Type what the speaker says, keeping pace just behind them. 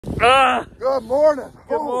Good morning.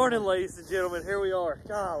 Good morning, ladies and gentlemen. Here we are.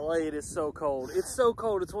 Golly, it is so cold. It's so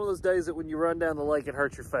cold. It's one of those days that when you run down the lake, it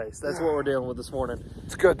hurts your face. That's what we're dealing with this morning.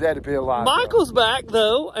 It's a good day to be alive. Michael's back,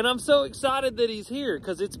 though, and I'm so excited that he's here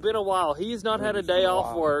because it's been a while. He has not had a day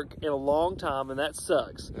off work in a long time, and that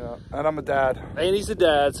sucks. Yeah, and I'm a dad. And he's a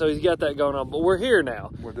dad, so he's got that going on. But we're here now.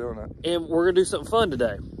 We're doing it. And we're going to do something fun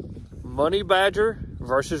today. Money Badger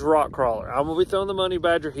versus rock crawler. I'm going to be throwing the Money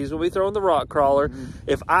Badger. He's going to be throwing the rock crawler.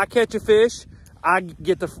 If I catch a fish, I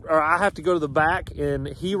have to go to the back and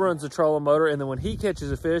he runs the trolling motor. And then when he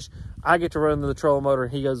catches a fish, I get to run the trolling motor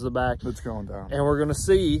and he goes to the back. It's going down. And we're going to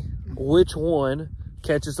see which one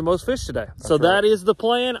catches the most fish today. That's so right. That is the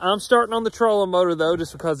plan. I'm starting on the trolling motor though,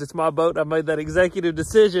 just because it's my boat. I made that executive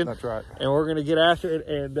decision. That's right. And we're going to get after it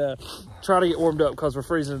and try to get warmed up because we're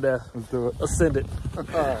freezing to death. Let's do it. Let's send it.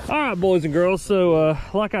 All right, boys and girls. So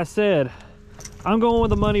like I said, I'm going with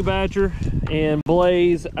the Money Badger and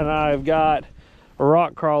Blaze, and I've got a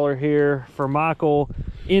rock crawler here for Michael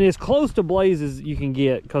in as close to Blaze as you can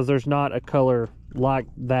get because there's not a color like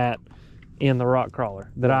that in the rock crawler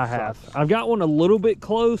that I have. I've got one a little bit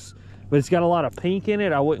close, but it's got a lot of pink in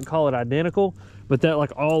it. I wouldn't call it identical, but that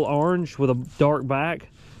like all orange with a dark back.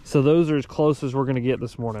 So those are as close as we're going to get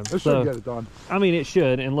this morning. It should get it done. I mean, it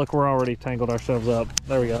should. And look, we're already tangled ourselves up.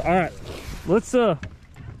 There we go. All right, let's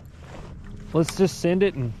just send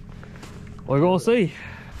it and we're going to see.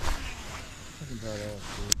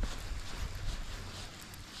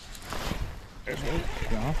 There's one.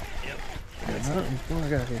 Yeah. Yep. That's something. What I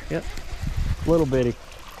got here? Yep. Little bitty.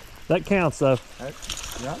 That counts though.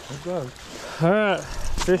 Yeah, it does. All right,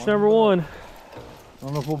 fish number one. I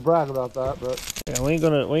don't know if we'll brag about that, but yeah, we ain't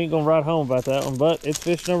gonna write home about that one, but it's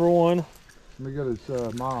fish number one. let me get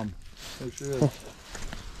his mom. There she is.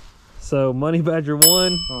 So Money Badger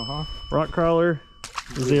 1, rock crawler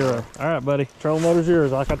 0. All right, buddy. Trolling motor's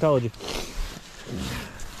yours, like I told you.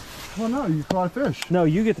 Well, no, you fly fish. No,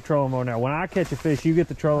 you get the trolling motor now. When I catch a fish, you get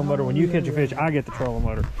the trolling motor. When you catch a fish, I get the trolling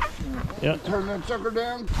motor. Yep. Turn that sucker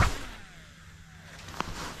down.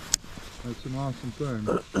 That's an awesome thing.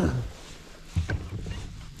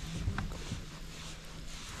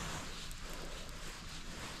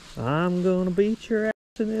 I'm gonna beat your ass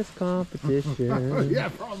in this competition. Yeah,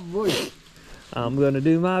 probably. I'm gonna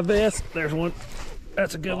do my best. There's one.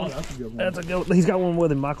 That's a good one. That's a good one. That's a good one. He's got one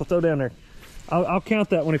with him, Michael. Throw down there. I'll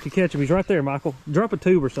count that one if you catch him. He's right there, Michael. Drop a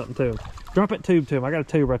tube or something to him. Drop that tube to him. I got a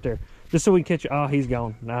tube right there. Just so we can catch it. Oh, he's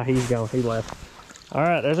gone. Nah, he's gone. He left. All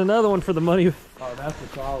right, there's another one for the Money. Oh, that's a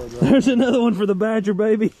solid one. There's another one for the Badger,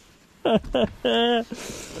 baby.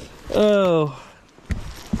 Oh.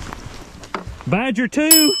 Badger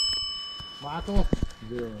 2. Michael,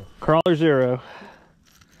 0. Crawler 0.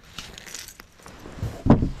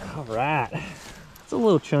 All right. It's a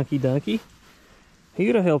little chunky donkey. He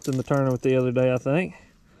would have helped in the tournament the other day, I think.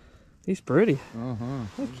 He's pretty.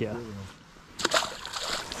 Heck yeah.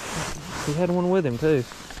 He had one with him, too.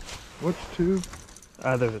 Which tube?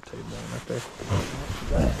 Ah, there's a tube down right there.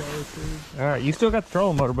 All right, you still got the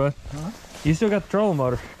trolling motor, bud. Huh? You still got the trolling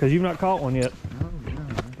motor, because you've not caught one yet. Oh, yeah.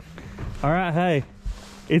 All right, hey.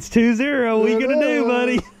 It's 2-0. What are you going to do,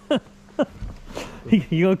 buddy?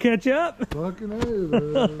 You going to catch up? Fucking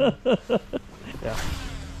A, Yeah.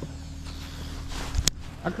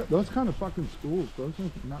 Those kind of fucking schools, those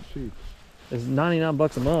are not cheap. It's 99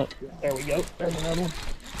 bucks a month. Yeah. There we go. There's another one.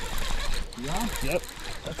 Yeah? Yep.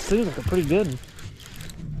 That seems like a pretty good one.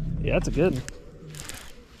 Yeah, that's a good one.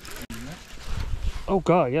 Oh,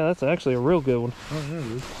 God. Yeah, that's actually a real good one. Oh, there it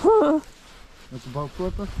is. That's a boat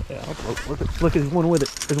flipper? Yeah, I'll flip it. Look, there's one with it.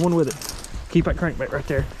 There's one with it. Keep that crankbait right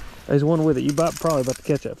there. There's one with it. You probably about to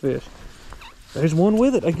catch that fish. There's one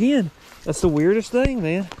with it again. That's the weirdest thing,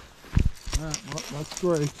 man. Well, that's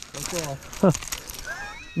great. That's all.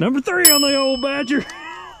 Number 3 on the old Badger.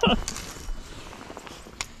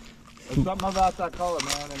 There's something about that color,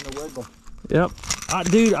 man, and the wiggle. Yep.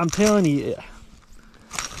 Dude, I'm telling you.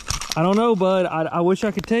 I don't know, bud. I wish I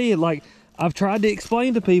could tell you. Like, I've tried to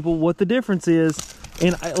explain to people what the difference is.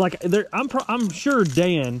 And, I'm sure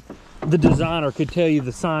Dan, the designer, could tell you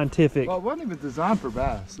the scientific. Well, it wasn't even designed for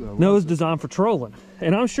bass, though. No, it was designed for trolling.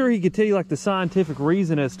 And I'm sure he could tell you, like, the scientific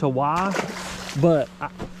reason as to why. But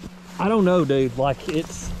I don't know, dude. Like, it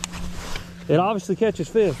obviously catches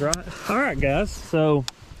fish, right? All right, guys. So,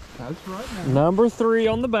 that's right, man. Number 3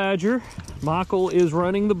 on the Badger. Michael is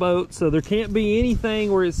running the boat, so there can't be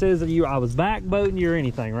anything where it says that I was back boating you or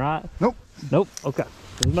anything, right? Nope. Nope. Okay.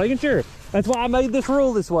 Just making sure. That's why I made this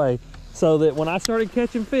rule this way, so that when I started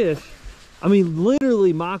catching fish, I mean,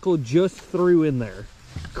 literally, Michael just threw in there,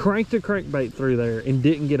 cranked a crankbait through there, and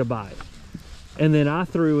didn't get a bite. And then I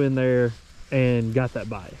threw in there and got that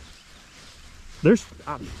bite. There's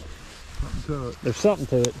something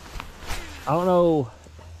to it. I don't know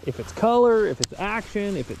if it's color, if it's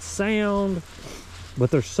action, if it's sound, but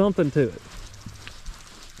there's something to it.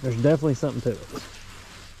 There's definitely something to it.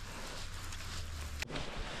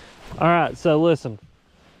 All right, so listen,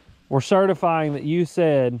 we're certifying that you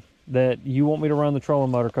said that you want me to run the trolling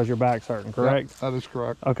motor because your back's hurting, correct? Yep, that is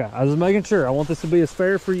correct. Okay, I was just making sure. I want this to be as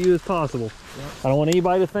fair for you as possible. Yep. I don't want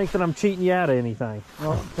anybody to think that I'm cheating you out of anything.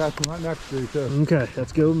 Well, I'm catching right next to you, too. Okay,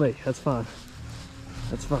 that's good with me. That's fine.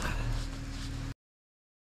 That's fine.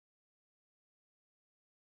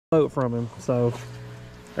 Boat from him, so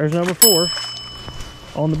there's number 4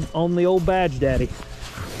 on the old badge daddy.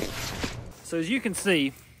 So as you can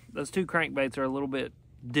see, those 2 crankbaits are a little bit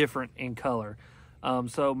different in color.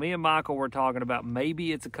 So me and Michael were talking about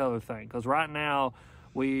maybe it's a color thing, because right now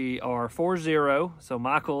we are 4-0. So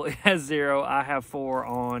Michael has 0, I have 4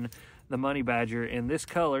 on the Money Badger. And this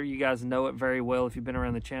color, you guys know it very well if you've been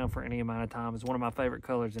around the channel for any amount of time, is one of my favorite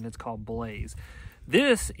colors, and it's called Blaze.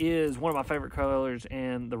 This is one of my favorite colors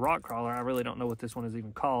in the rock crawler. I really don't know what this one is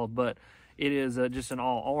even called, but it is just an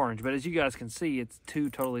all orange. But as you guys can see, it's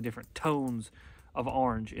 2 totally different tones of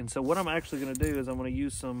orange. And so what I'm actually going to do is I'm going to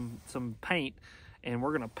use some paint, and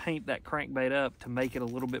we're going to paint that crankbait up to make it a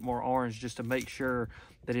little bit more orange, just to make sure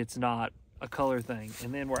that it's not a color thing.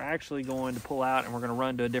 And then we're actually going to pull out and we're going to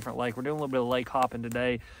run to a different lake. We're doing a little bit of lake hopping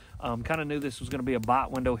today. Kind of knew this was going to be a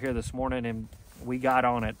bite window here this morning, and we got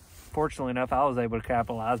on it. Fortunately enough, I was able to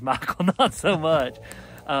capitalize. Michael, not so much.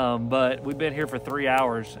 But we've been here for 3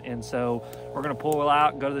 hours, and so we're going to pull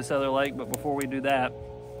out and go to this other lake. But before we do that,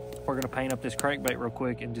 we're going to paint up this crankbait real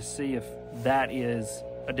quick and just see if that is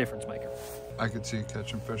a difference maker. I could see you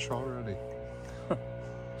catching fish already.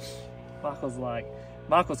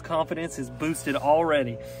 Michael's confidence is boosted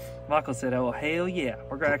already. Michael said, oh, hell yeah,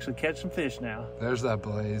 we're going to actually catch some fish now. There's that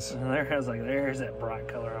blaze. And there's that bright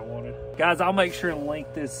color I wanted. Guys, I'll make sure to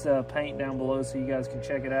link this paint down below so you guys can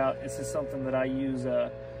check it out. This is something that I use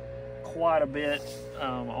quite a bit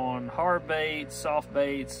on hard baits, soft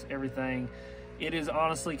baits, everything. It is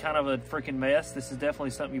honestly kind of a freaking mess. This is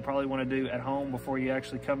definitely something you probably want to do at home before you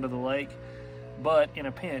actually come to the lake. But in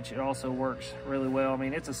a pinch, it also works really well. I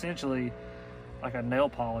mean, it's essentially like a nail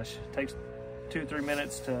polish. It takes 2-3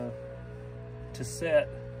 minutes to set,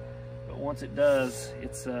 but once it does,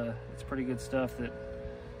 it's pretty good stuff that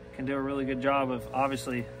can do a really good job of,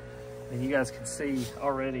 obviously, and you guys can see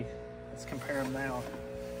already. Let's compare them now.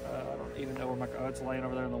 I don't even know where it's laying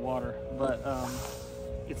over there in the water, but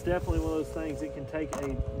it's definitely one of those things that can take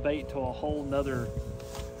a bait to a whole nother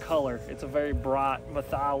color. It's a very bright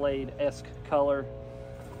methylate-esque color.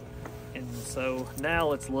 And so now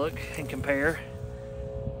let's look and compare.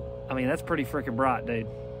 I mean, that's pretty freaking bright, dude.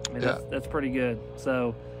 I mean, yeah, that's pretty good.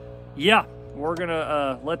 So yeah, we're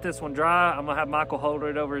gonna let this one dry. I'm gonna have Michael hold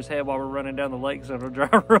it over his head while we're running down the lake so it'll dry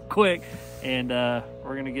real quick. And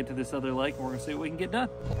we're gonna get to this other lake and we're gonna see what we can get done.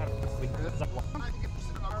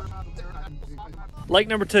 Lake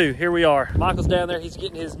number 2, here we are. Michael's down there. He's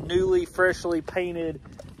getting his newly, freshly painted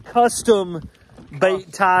custom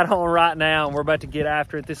bait tied on right now, and we're about to get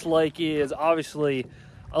after it. This lake is obviously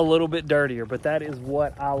a little bit dirtier, but that is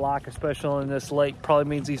what I like, especially in this lake. Probably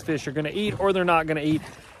means these fish are going to eat or they're not going to eat.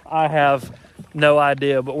 I have no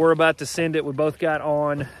idea, but we're about to send it. We both got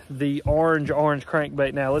on the orange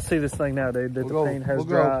crankbait now. Let's see this thing now, dude, that the paint has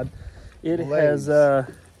dried. It has,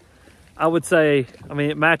 I would say, I mean,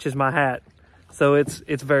 it matches my hat. So it's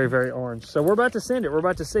very, very orange. So we're about to send it. We're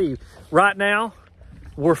about to see. Right now,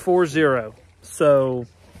 we're 4-0. So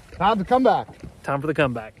time to come back. Time for the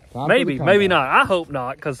comeback. Maybe not. I hope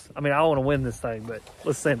not, because I mean I want to win this thing. But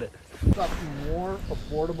let's send it. Something more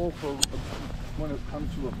affordable for when it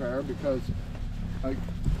comes to repair, because like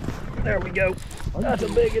there we go. That's a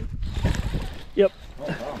big one. Yep. Oh,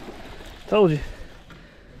 wow. Told you.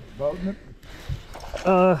 Boating it.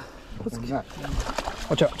 Let's get.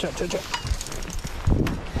 Watch out! Watch out! Watch out!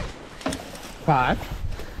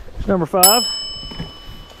 5. Number 5.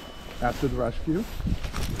 After the rescue.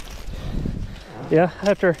 Yeah,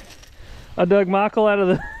 after I dug Michael out of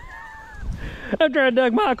the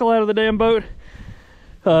damn boat,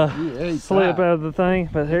 slip out of the thing.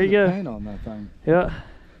 But there you go. Paint on that thing. Yeah.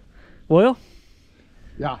 Well.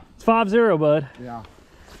 Yeah. It's 5-0, bud. Yeah.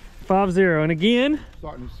 5-0, and again,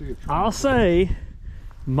 starting to see a trend. I'll say,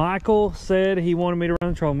 Michael said he wanted me to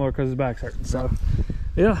run the trolling motor because his back's hurting. So,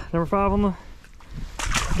 yeah, number 5 on the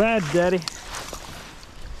badge, daddy.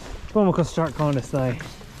 Come on, we're gonna start calling this thing.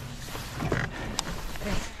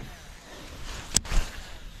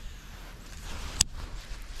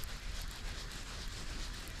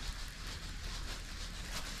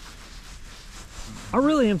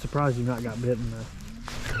 really am surprised you've not got bitten though.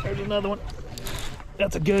 There's another one.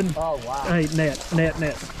 That's a good one. Oh, wow. Hey, net.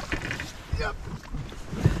 Yep.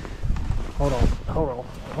 Hold on.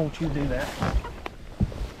 Don't you do that.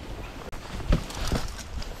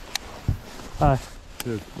 Hi.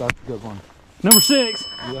 Dude, that's a good one. Number 6.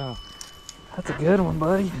 Yeah. That's a good one,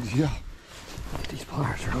 buddy. Yeah. Get these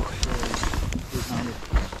pliers real quick.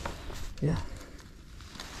 Yeah.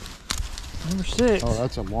 Number 6. Oh,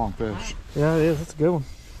 that's a long fish. Yeah, it is. That's a good one.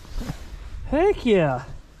 Heck yeah.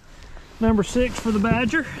 Number 6 for the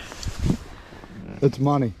badger. It's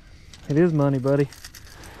money. It is money, buddy.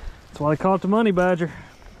 That's why they call it the money badger.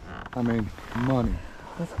 I mean, money.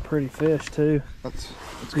 That's a pretty fish too. That's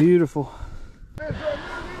Beautiful.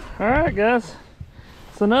 All right, guys.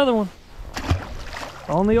 It's another one.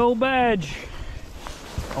 On the old badge.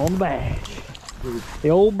 On the badge. The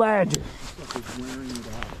old badger.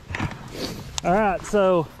 All right,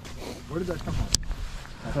 so. Where did that come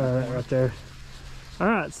from? Right there. All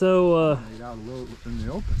right, so Made out a little in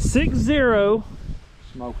the open. 6-0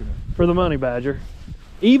 Smoking it. for the money badger.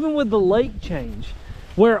 Even with the lake change,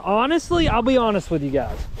 where honestly, I'll be honest with you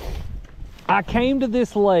guys. I came to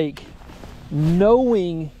this lake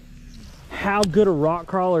knowing how good a rock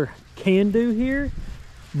crawler can do here,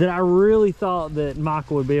 that I really thought that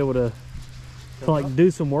Michael would be able to like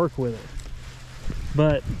do some work with it.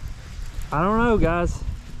 But I don't know, guys.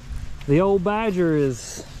 The old badger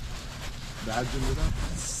is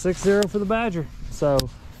 6-0 for the badger. So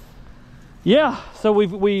yeah, so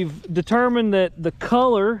we've determined that the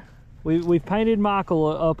color, we've painted Michael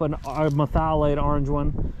up a methylate orange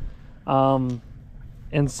one,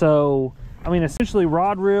 and so I mean essentially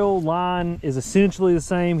rod reel line is essentially the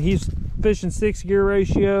same. He's fishing 6 gear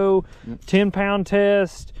ratio, 10-pound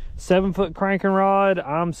test, 7-foot cranking rod.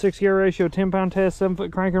 I'm 6 gear ratio, 10-pound test,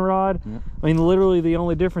 7-foot cranking rod. I mean literally the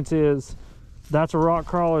only difference is that's a rock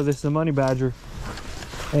crawler, this is a money badger,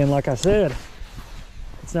 and like I said,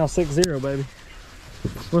 it's now 6-0, baby.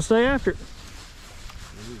 We'll stay after it.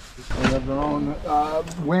 They have their own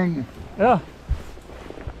wing. Yeah.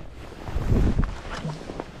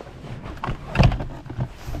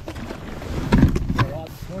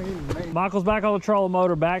 Michael's back on the trolling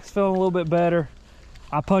motor. Back's feeling a little bit better.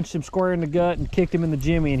 I punched him square in the gut and kicked him in the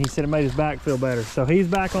jimmy, and he said it made his back feel better. So he's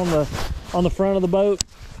back on the front of the boat.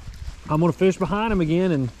 I'm gonna fish behind him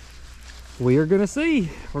again, and we are gonna see.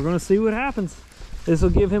 We're gonna see what happens. This will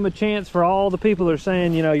give him a chance for all the people that are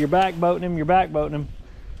saying, you know, you're backboating him, you're backboating him.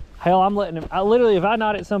 Hell, I'm letting him. I literally, if I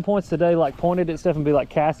not at some points today, like pointed at stuff and be like,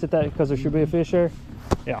 cast at that because there should be a fish there.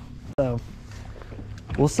 Yeah. So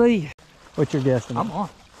we'll see what you're guessing. I'm on.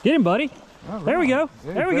 Get him, buddy. Oh, there we go.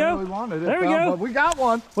 Yeah, there we go. There we go. But we got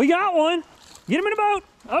one. We got one. Get him in the boat.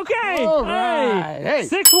 Okay. All right. Hey.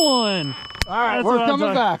 6-1. All right, That's we're what I'm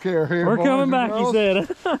coming back here. We're boys coming and back, girls. you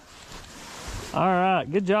said. All right.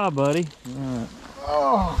 Good job, buddy. All right.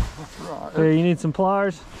 Oh, that's right. Here, you need some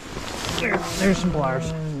pliers? There's some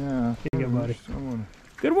pliers. Yeah. Here you go, buddy. I'm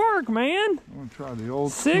Good work, man. gonna try the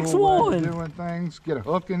old 6-1. school way of doing things. Get a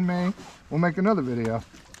hook in me. We'll make another video.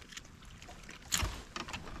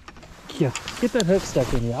 Yeah, get that hook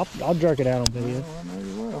stuck in you. I'll jerk it out on video. Oh, I know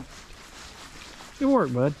you will. Good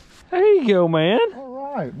work, bud. There you go, man.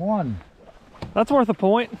 All right, one. That's worth a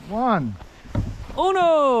point. One. Oh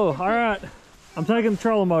no! All right, I'm taking the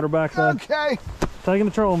trolling motor back, bud. Okay. Taking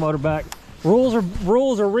the trolling motor back. Rules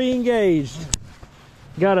are re-engaged.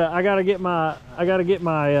 I gotta get my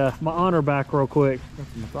my honor back real quick. Got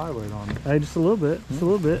some thyroid on it. Hey, just a little bit. Just a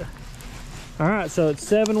little bit. All right, so it's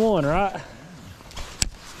 7-1, right?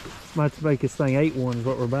 Might make this thing 8-1 is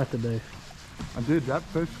what we're about to do. That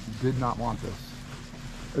fish did not want this.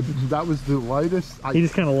 That was the lightest. He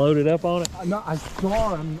just kind of loaded up on it. No, I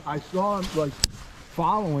saw him like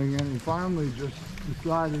following, and he finally just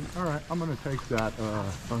decided, all right, I'm gonna take that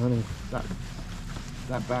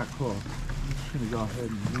that back hook. I'm just gonna go ahead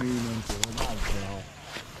and lean into it. Might as well.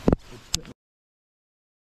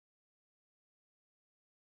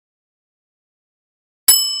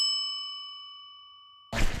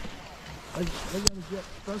 I gotta get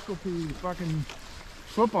specialty fucking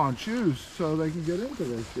slip-on shoes so they can get into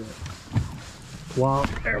this shit. Wow,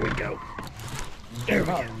 there we go. There we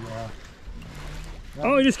go. Yeah.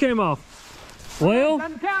 Oh, it just came off. Well,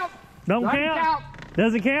 Doesn't count. don't Doesn't count. count.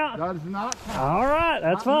 Doesn't count? Does not count. All right,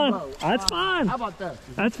 that's Not in the fine. boat. That's fine. How about that?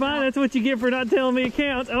 That's fine. That's what you get for not telling me it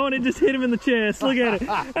counts. Oh, and it just hit him in the chest. Look at it.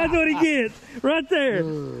 That's what he gets right there.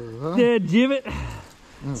 Dead gibbet.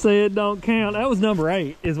 Say it don't count. That was number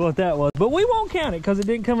 8 is what that was. But we won't count it because it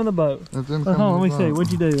didn't come in the boat. That didn't Hold come on, in let me the see. boat.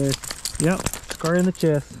 What'd you do there? Yep, scar in the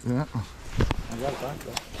chest. Yeah. I got that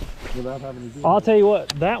though. Without having to do I'll tell you what,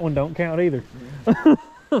 that one don't count either.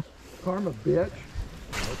 Karma, bitch.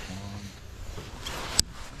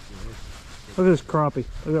 Look at this crappie.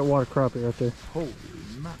 Look at that water crappie right there. Holy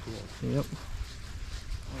mackerel. Yep.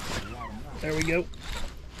 There we go.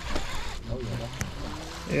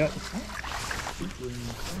 Yep.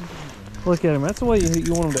 Look at him. That's the way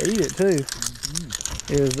you want him to eat it too.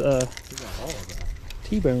 Is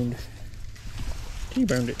T-boned.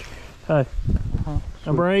 T-boned it. Hey.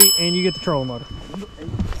 Number 8, and you get the trolling motor.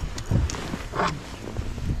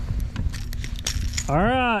 All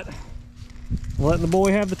right. Letting the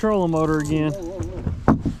boy have the trolling motor again.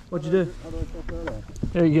 What'd you do?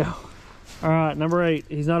 There you go. All right, number 8.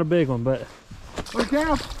 He's not a big one, but what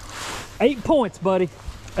count? 8 points, buddy.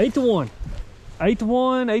 8 to 1. 8 to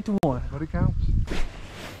 1. 8 to 1. What it counts?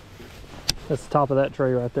 That's the top of that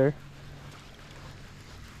tray right there.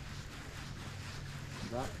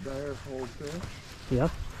 Right there, old fish. Yeah.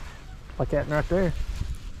 Like that right there.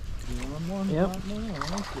 One Yep. right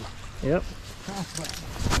now, Yep.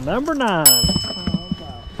 Number 9.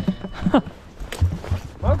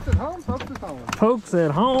 Folks at home, folks at home. Folks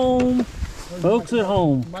at home. Folks at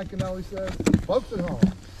home. Mike and Ellie said, folks at home.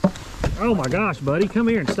 Oh my gosh, buddy. Come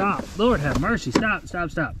here and stop. Lord have mercy. Stop,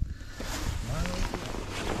 stop, stop.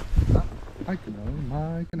 Mike and Ellie,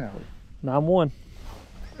 Mike and Ellie. 9-1.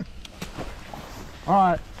 All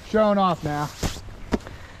right, showing off now.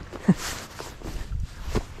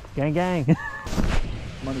 Gang, gang.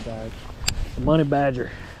 Money bag. The money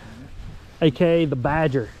badger. AKA the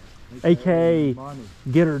badger. AKA money.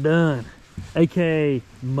 Get her done. AKA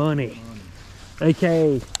money.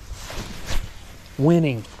 AKA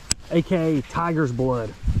winning. AKA tiger's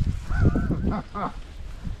blood. You know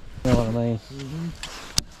what I mean?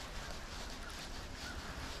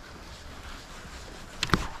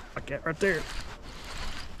 Like that right there.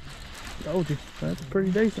 Told you. That's a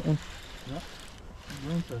pretty decent one. Yep.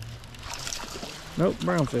 Nope,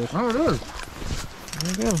 brown fish. Oh, it is.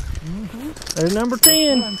 There you go. There's number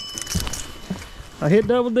 10. I hit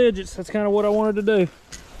double digits. That's kind of what I wanted to do.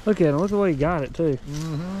 Look at him. Look at the way he got it, too.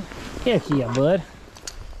 Heck yeah, bud.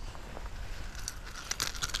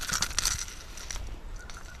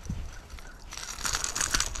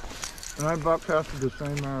 And I buck casted the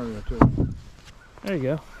same area, too. There you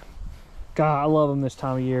go. God, I love them this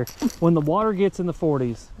time of year. When the water gets in the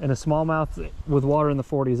 40s and a smallmouth with water in the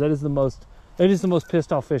 40s, it is the most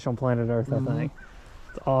pissed off fish on planet Earth, I think.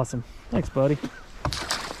 It's awesome. Thanks, buddy.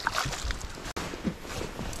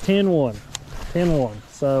 10-1. 10-1.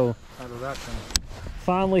 So Out of that thing.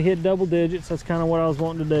 finally hit double digits. That's kind of what I was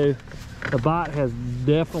wanting to do. The bite has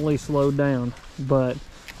definitely slowed down. But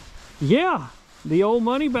yeah, the old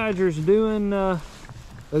money badger's doing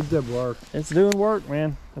It did work. it's doing work,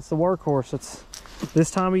 man. That's the workhorse. It's this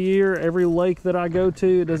time of year, every lake that I go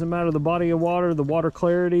to, it doesn't matter the body of water, the water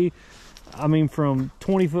clarity. I mean, from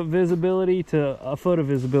 20-foot visibility to a foot of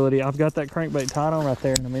visibility, I've got that crankbait tied on right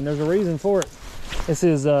there. And I mean, there's a reason for it. This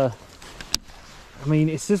is, I mean,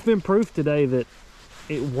 it's just been proof today that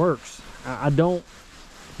it works. I don't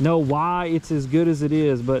know why it's as good as it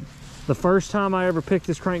is, but the first time I ever picked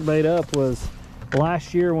this crankbait up was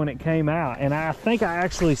last year when it came out. And I think I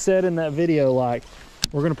actually said in that video, like,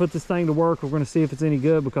 we're going to put this thing to work. We're going to see if it's any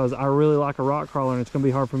good, because I really like a rock crawler and it's going to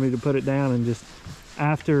be hard for me to put it down. And just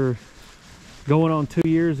after going on 2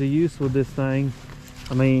 years of use with this thing,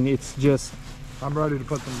 I mean, it's just... I'm ready to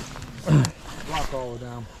put some rock crawler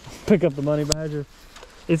down. Pick up the money badger.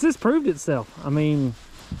 It's just proved itself. I mean,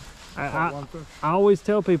 I always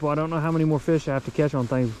tell people I don't know how many more fish I have to catch on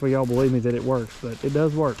things before y'all believe me that it works, but it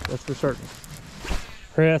does work. That's for certain.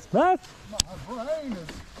 Chris, My brain is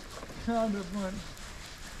kind of went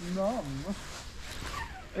numb.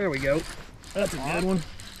 there we go. That's a good one.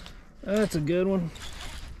 That's a good one.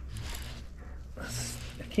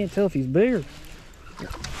 I can't tell if he's bigger.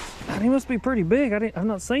 He must be pretty big. I've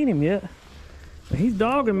not seen him yet. But he's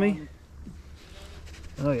dogging me.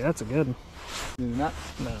 Oh yeah, that's a good one. Not.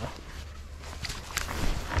 No.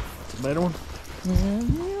 It's a better one.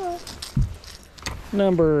 Yeah.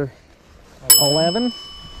 Number 11.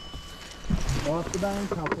 Off the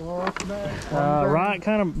bank, off the bank. Right,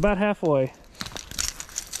 kind of about halfway.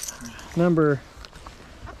 Number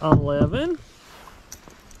 11.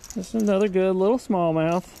 This is another good little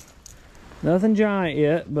smallmouth. Nothing giant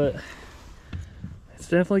yet, but it's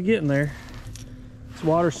definitely getting there. This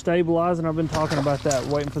water's stabilizing. I've been talking about that,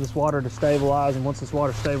 waiting for this water to stabilize. And once this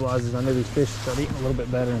water stabilizes, I know these fish start eating a little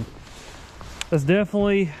bit better. And that's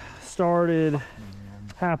definitely started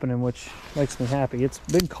happening, which makes me happy. It's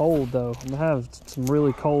been cold though. I'm gonna have some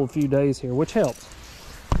really cold few days here, which helps.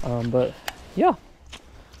 But yeah,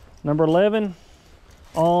 number 11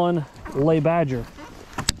 on lay badger.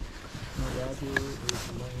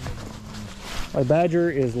 My badger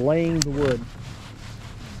is laying the wood.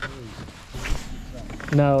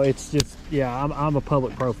 No, it's just, yeah, I'm a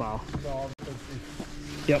public profile.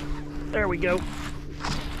 Yep, there we go.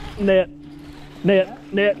 Net.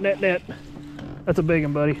 That's a big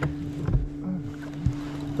one, buddy.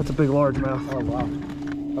 That's a big largemouth. Oh, wow.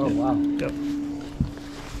 Oh, wow. Yep.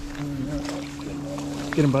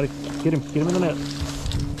 Get him, buddy. Get him in the net.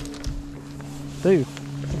 Dude,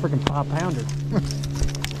 that's a freaking 5-pounder.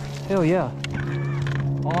 Hell yeah.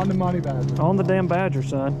 On the money badger. On the damn badger,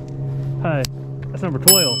 son. Hey, that's number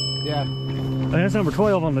 12. Yeah. And that's number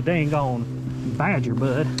 12 on the dang on badger,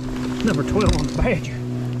 bud. Number 12 on the badger.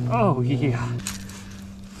 Oh, yeah.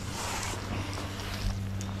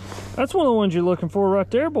 That's one of the ones you're looking for right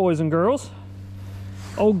there, boys and girls.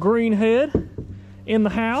 Old greenhead in the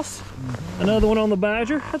house. Another one on the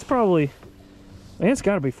badger. That's probably, man, it's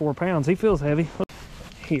got to be 4 pounds. He feels heavy.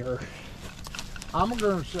 Here. I'm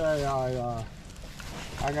gonna say I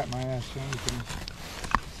got my ass handed.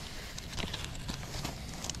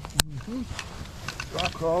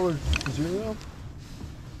 Rock crawler 0.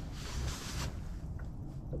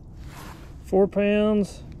 4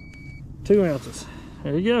 pounds, 2 ounces.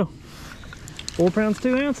 There you go. 4 pounds,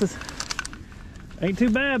 2 ounces. Ain't too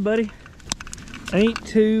bad, buddy. Ain't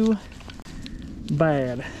too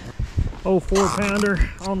bad. Oh, 4-pounder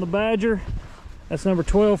on the badger. That's number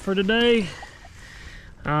 12 for today.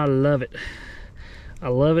 I love it. I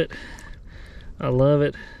love it. I love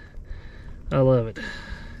it. I love it.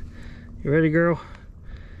 You ready, girl?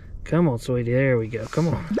 Come on, sweetie. There we go. Come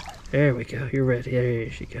on. There we go. You're ready.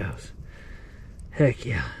 There she goes. Heck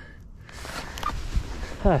yeah.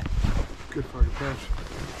 Hi. Good fucking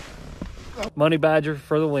fish. Money badger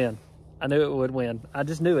for the win. I knew it would win. I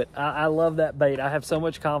just knew it. I love that bait. I have so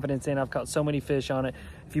much confidence in it. I've caught so many fish on it.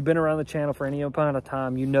 If you've been around the channel for any amount of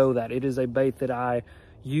time, you know that. It is a bait that I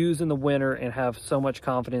use in the winter and have so much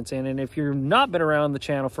confidence in. And if you've not been around the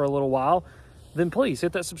channel for a little while, then please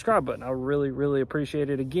hit that subscribe button. I really, really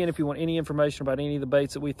appreciate it. Again, if you want any information about any of the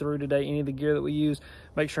baits that we threw today, any of the gear that we use,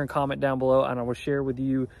 make sure and comment down below and I will share with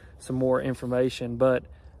you some more information. But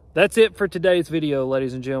that's it for today's video,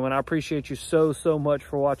 ladies and gentlemen. I appreciate you so much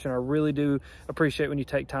for watching. I really do appreciate when you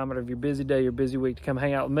take time out of your busy day, your busy week to come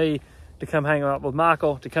hang out with me, to come hang out with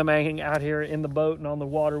Michael, to come hang out here in the boat and on the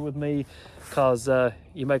water with me, because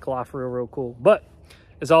you make life real cool. But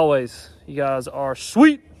as always, you guys are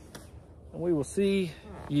sweet, and we will see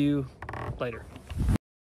you later.